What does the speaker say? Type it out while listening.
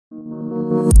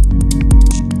Hey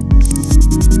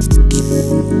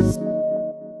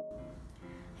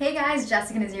guys,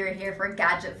 Jessica Nazira here for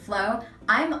Gadget Flow.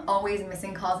 I'm always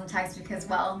missing calls and texts because,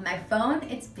 well, my phone,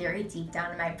 it's buried deep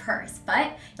down in my purse,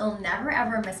 but you'll never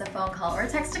ever miss a phone call or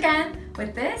text again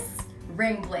with this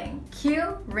Ring Bling.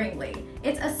 Cue Ringly.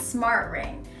 It's a smart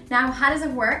ring. Now, how does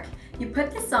it work? You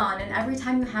put this on, and every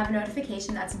time you have a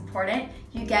notification that's important,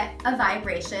 you get a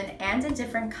vibration and a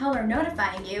different color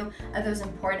notifying you of those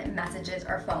important messages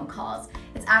or phone calls.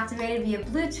 It's activated via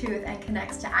Bluetooth and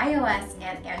connects to iOS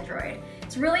and Android.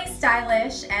 It's really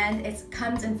stylish, and it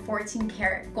comes in 14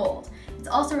 karat gold. It's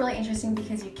also really interesting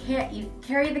because you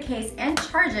carry the case and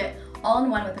charge it all in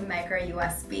one with a micro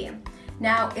USB.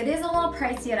 Now, it is a little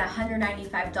pricey at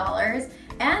 $195,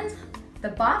 and the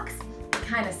box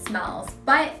kind of smells,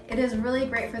 but it is really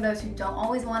great for those who don't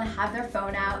always want to have their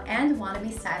phone out and want to be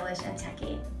stylish and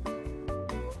techy.